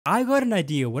I got an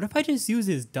idea. What if I just use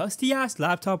this dusty ass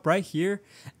laptop right here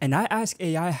and I ask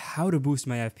AI how to boost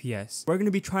my FPS? We're going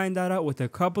to be trying that out with a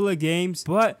couple of games,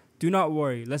 but do not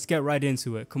worry. Let's get right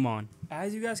into it. Come on.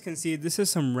 As you guys can see, this is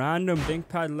some random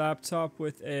Thinkpad laptop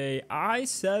with a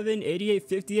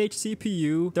i7-8850H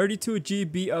CPU,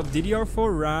 32GB of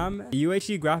DDR4 RAM,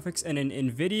 UHD graphics, and an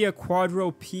NVIDIA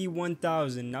Quadro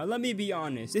P1000. Now, let me be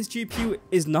honest. This GPU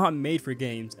is not made for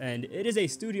games, and it is a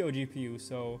studio GPU,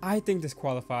 so I think this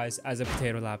qualifies as a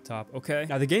potato laptop, okay?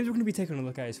 Now, the games we're going to be taking a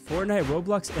look at is Fortnite,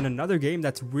 Roblox, and another game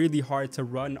that's really hard to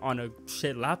run on a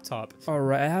shit laptop.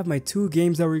 Alright, I have my two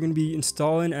games that we're going to be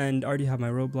installing, and I already have my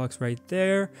Roblox right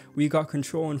there. We got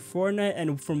Control and Fortnite,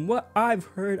 and from what I've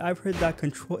heard that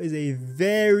Control is a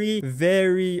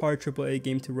very hard AAA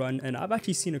game to run, and I've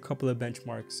actually seen a couple of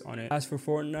benchmarks on it. As for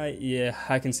Fortnite, yeah,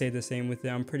 I can say the same with it.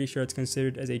 I'm pretty sure it's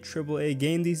considered as a AAA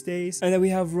game these days. And then we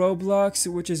have Roblox,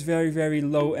 which is very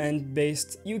low end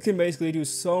based. You can basically do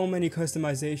so many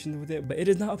customizations with it, but it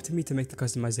is not up to me to make the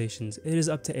customizations. It is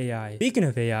up to AI. Speaking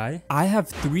of AI, I have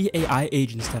 3 AI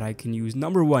agents that I can use.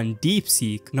 Number 1,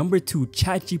 DeepSeek. Number 2,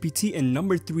 ChatGPT. And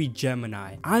number 3,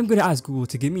 Gemini. I'm gonna ask Google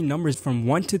to give me numbers from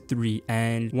 1 to 3,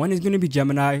 and 1 is gonna be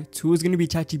Gemini, 2 is gonna be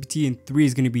ChatGPT, and 3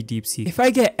 is gonna be DeepSeek. If I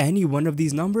get any one of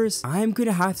these numbers, I'm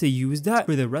gonna have to use that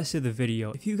for the rest of the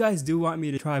video. If you guys do want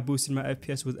me to try boosting my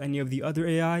FPS with any of the other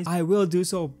AIs, I will do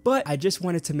so, but I just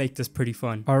wanted to make this pretty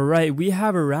fun. Alright, we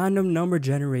have a random number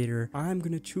generator. I'm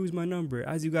gonna choose my number.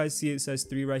 As you guys see, it says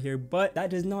 3 right here, but that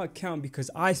does not count because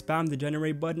I spammed the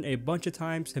generate button a bunch of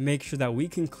times to make sure that we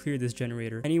can clear this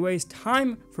generator. Anyways,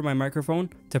 time for my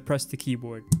microphone to press the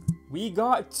keyboard. We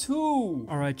got 2.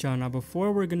 Alright, y'all. Now,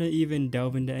 before we're gonna even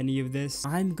delve into any of this,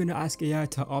 I'm gonna ask AI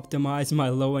to optimize my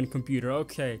low-end computer.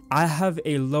 Okay, I have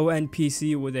a low-end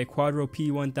PC with a Quadro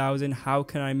P1000. How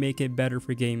can I make it better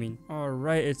for gaming?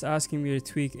 Alright, it's asking me to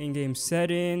tweak in-game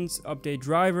settings, update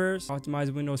drivers,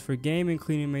 optimize Windows for gaming,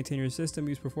 clean and maintain your system,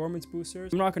 use performance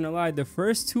boosters. I'm not gonna lie, the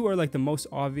first 2 are like the most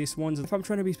obvious ones. If I'm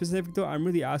trying to be specific though, I'm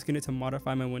really asking it to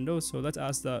modify my Windows, so let's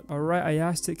ask that. Alright, I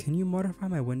asked it, can you modify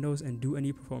my Windows and do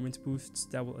any performance boosts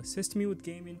that will assist me with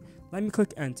gaming? Let me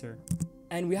click enter.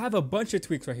 And we have a bunch of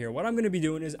tweaks right here. What I'm going to be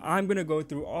doing is I'm going to go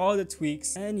through all the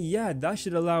tweaks. And yeah, that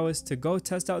should allow us to go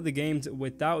test out the games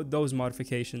without those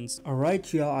modifications.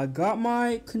 Alright, y'all. I got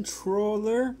my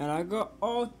controller. And I got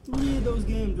all 3 of those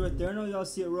games right there. I know y'all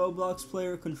see a Roblox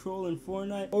player, Control, and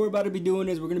Fortnite. What we're about to be doing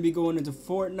is we're going to be going into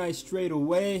Fortnite straight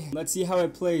away. Let's see how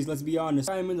it plays. Let's be honest.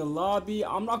 I'm in the lobby.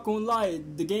 I'm not going to lie.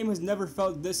 The game has never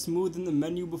felt this smooth in the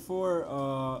menu before,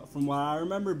 from what I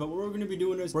remember. But what we're going to be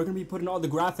doing is we're going to be putting all the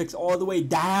graphics all the way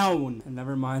down, and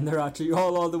never mind, they're actually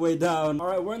all the way down. All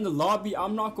right, we're in the lobby.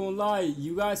 I'm not gonna lie,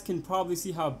 you guys can probably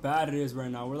see how bad it is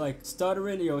right now. We're like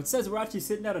stuttering. Yo, it says we're actually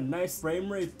sitting at a nice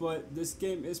frame rate, but this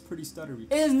game is pretty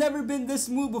stuttery. It has never been this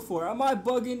smooth before. Am I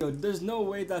bugging? Yo, there's no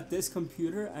way that this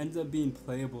computer ends up being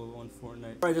playable on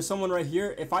Fortnite. All right, there's someone right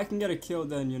here. If I can get a kill,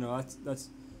 then you know that's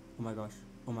oh my gosh,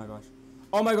 oh my gosh,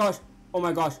 oh my gosh, oh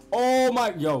my gosh, oh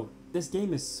my, yo, this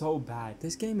game is so bad.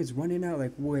 This game is running out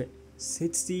like what,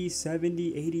 60,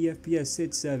 70, 80 FPS,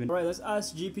 6, 7. Alright, let's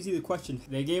ask GPT the question.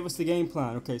 They gave us the game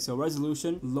plan. Okay, so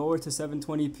resolution, lower to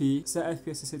 720p. Set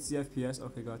FPS to 60 FPS.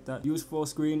 Okay, got that. Use full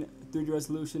screen, 3D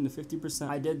resolution to 50%.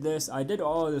 I did this. I did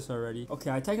all of this already.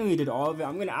 Okay, I technically did all of it.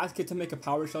 I'm going to ask it to make a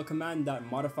PowerShell command that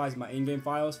modifies my in-game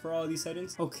files for all of these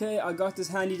settings. Okay, I got this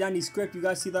handy dandy script. You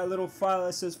guys see that little file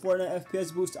that says Fortnite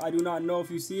FPS boost? I do not know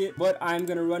if you see it, but I'm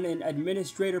going to run in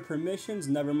administrator permissions.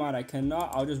 Never mind, I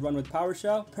cannot. I'll just run with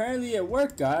PowerShell. Apparently it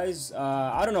worked, guys.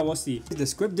 I don't know, we'll see. The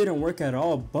script didn't work at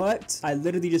all, but I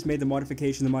literally just made the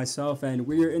modification to myself, and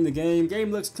we're in the game. Game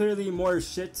looks clearly more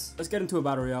shit. Let's get into a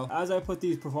battle royale. As I put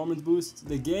these performance boosts,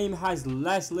 the game has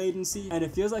less latency, and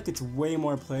it feels like it's way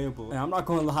more playable. And I'm not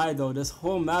gonna lie though, this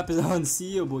whole map is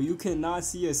unseeable. You cannot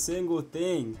see a single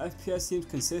thing. FPS seems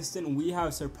consistent. We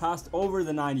have surpassed over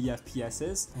the 90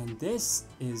 FPSs, and this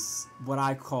is what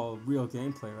I call real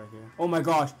gameplay right here. Oh my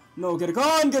gosh, no, get a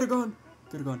gun, get a gun.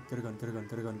 Get a gun, get a gun, get a gun,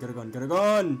 get a gun, get a gun, get a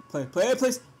gun. Play it,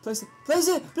 place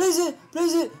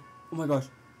it. Oh my gosh,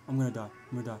 I'm gonna die,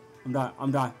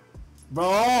 I'm dying.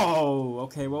 Bro,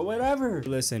 okay, well, whatever.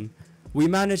 Listen, we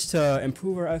managed to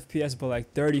improve our FPS by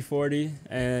like 30-40,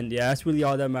 and yeah, that's really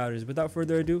all that matters. Without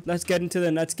further ado, let's get into the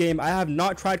next game. I have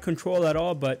not tried Control at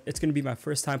all, but it's gonna be my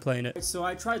first time playing it. So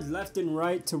I tried left and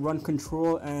right to run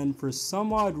Control, and for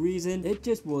some odd reason, it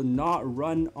just will not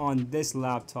run on this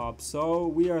laptop. So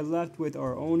we are left with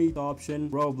our only option,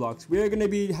 Roblox. We are gonna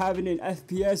be having an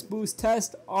FPS boost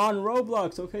test on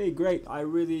Roblox. Okay, great. I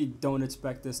really don't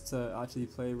expect this to actually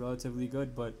play relatively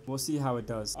good, but we'll see how it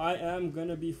does. I am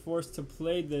gonna be forced to to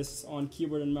play this on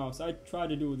keyboard and mouse. I tried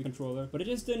to do it with the controller, but it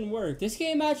just didn't work. This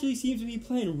game actually seems to be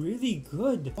playing really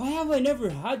good. Why have I never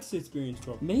had this experience,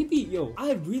 bro? Maybe, yo,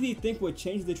 I really think what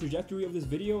changed the trajectory of this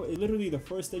video is literally the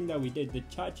first thing that we did, the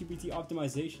ChatGPT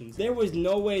optimizations. There was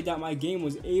no way that my game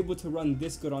was able to run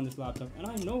this good on this laptop, and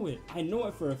I know it. I know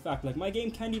it for a fact. Like, my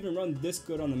game can't even run this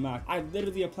good on the Mac. I've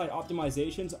literally applied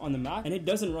optimizations on the Mac, and it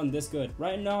doesn't run this good.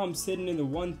 Right now, I'm sitting in the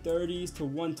 130s to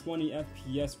 120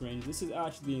 FPS range. This is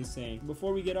actually insane.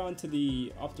 Before we get on to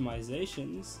the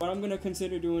optimizations, what I'm gonna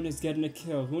consider doing is getting a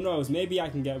kill. Who knows? Maybe I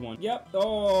can get one. Yep.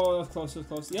 Oh, close,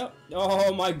 close. Yep.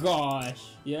 Oh my gosh.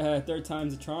 Yeah, third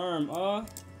time's the charm. Oh,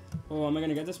 am I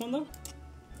gonna get this one though?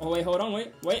 Oh wait, hold on,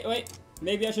 wait.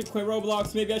 Maybe I should quit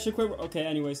Roblox. Maybe I should quit. Okay,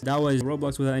 anyways. That was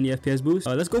Roblox without any FPS boost.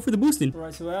 Let's go for the boosting.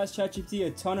 Alright, so I asked ChatGPT a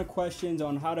ton of questions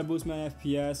on how to boost my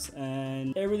FPS,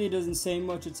 and it really doesn't say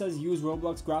much. It says use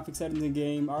Roblox graphics settings in the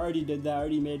game. I already did that. I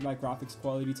already made my graphics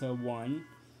quality to 1.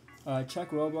 Check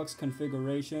Roblox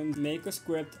configuration. Make a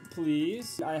script,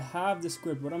 please. I have the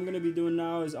script. What I'm going to be doing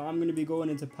now is I'm going to be going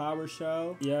into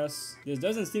PowerShell. Yes. This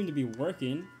doesn't seem to be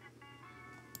working.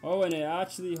 Oh, and it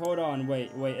actually, hold on, wait,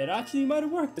 it actually might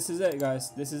have worked. This is it, guys.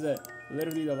 This is it.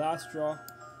 Literally the last straw,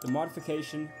 the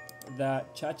modification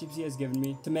that ChatGPT has given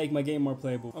me to make my game more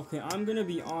playable. Okay, I'm gonna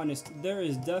be honest, there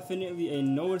is definitely a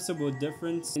noticeable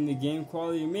difference in the game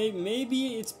quality.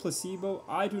 Maybe it's placebo,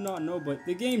 I do not know, but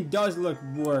the game does look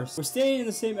worse. We're staying in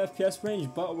the same FPS range,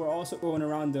 but we're also going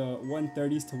around the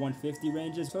 130s to 150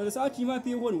 ranges, so this actually might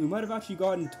be a win. We might have actually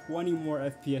gotten 20 more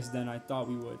FPS than I thought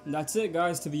we would. And that's it,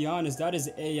 guys. To be honest, that is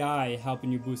AI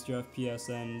helping you boost your FPS,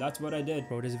 and that's what I did.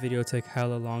 Bro, this video took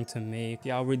hella long to make.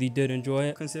 Y'all really did enjoy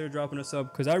it. Consider dropping a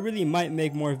sub, because I really might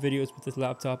make more videos with this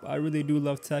laptop. I really do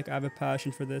love tech. I have a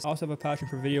passion for this. I also have a passion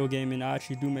for video gaming. I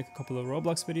actually do make a couple of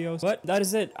Roblox videos. But that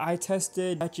is it. I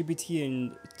tested ChatGPT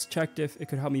and checked if it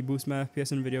could help me boost my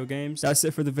FPS in video games. That's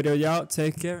it for the video, y'all.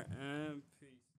 Take care.